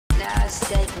Now it's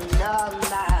taking all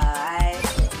night.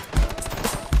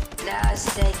 Now it's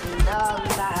taking all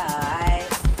night.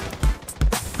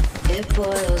 It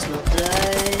boils my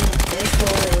blood. It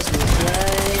boils my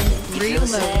blood. You feel the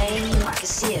same? I can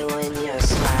see it when you're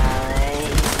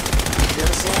smiling. You feel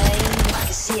the same? I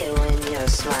can see it when you're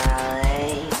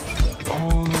smiling.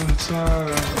 All the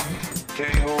time.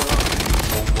 Can't hold on to you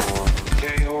no more.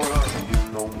 Can't hold on to you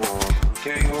no more.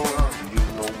 Can't hold on to you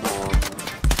no more.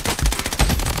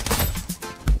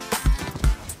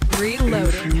 Reloading.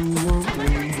 If you want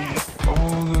me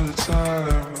all the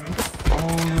time,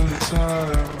 all the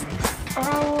time, I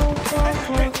won't fall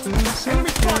for this again.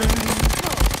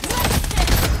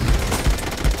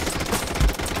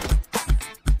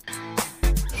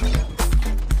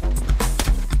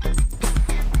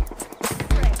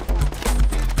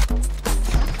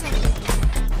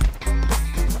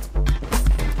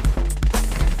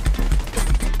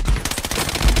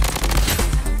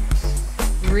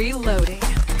 Reloading.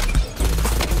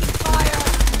 Fire!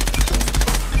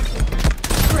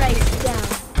 Right down.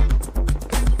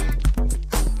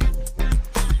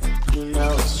 You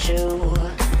know it's true.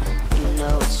 You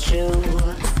know it's true.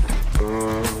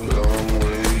 Long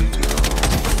way down.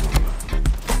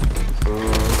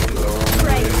 Long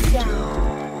Right way down. down.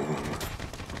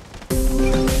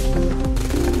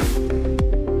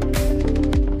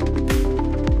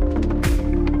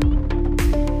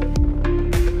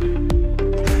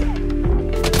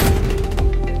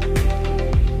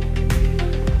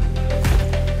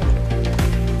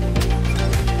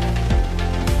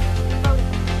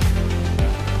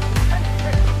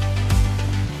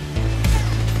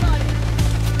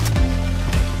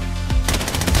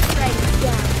 Right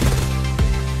down.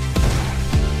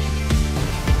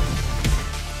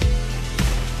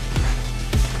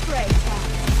 Right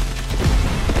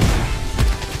down.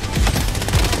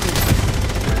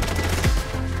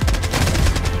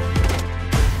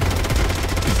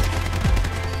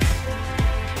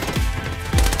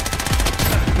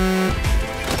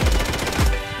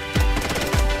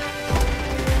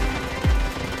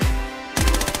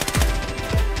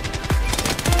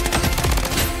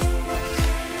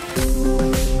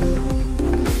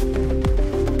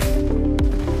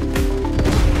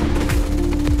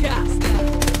 Gas now.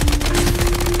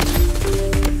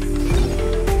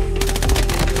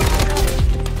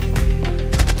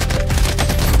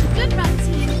 Good run,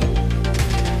 team.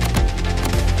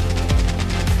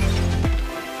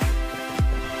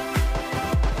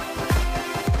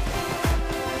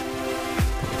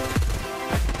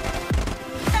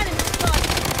 Enemy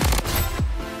spotted.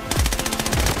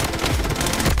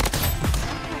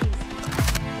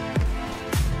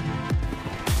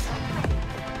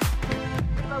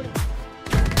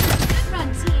 Good run,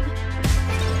 team.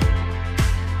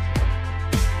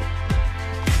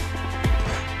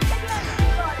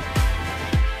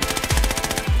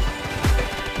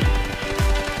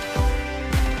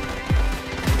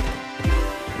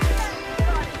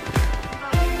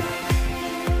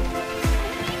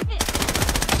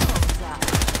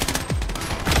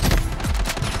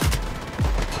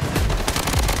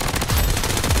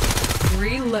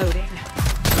 Reloading.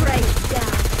 Right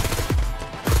down.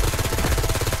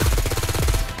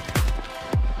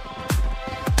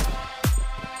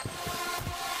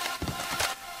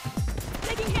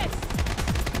 Taking hits.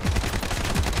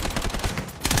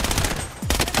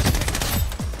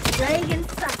 Dragon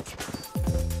sight.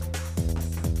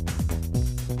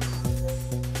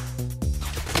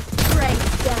 Right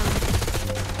down.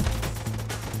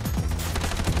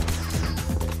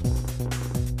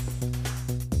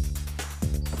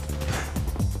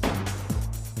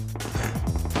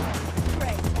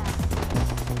 Right down.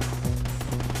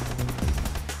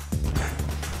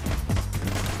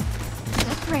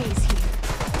 The praise here.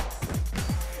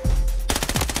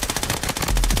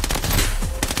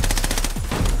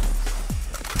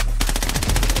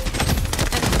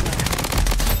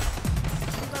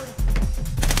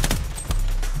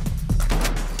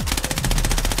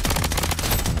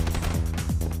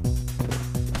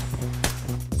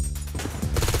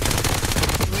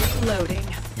 Reloading.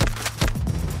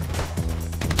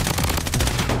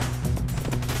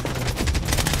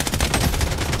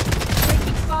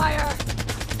 Taking fire.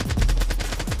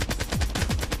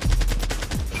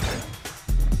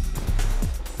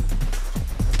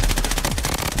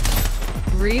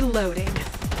 Reloading.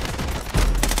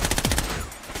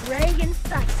 Dragon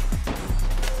sight.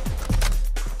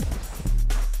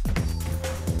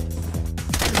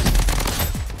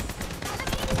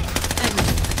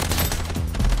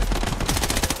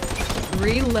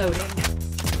 Reloading.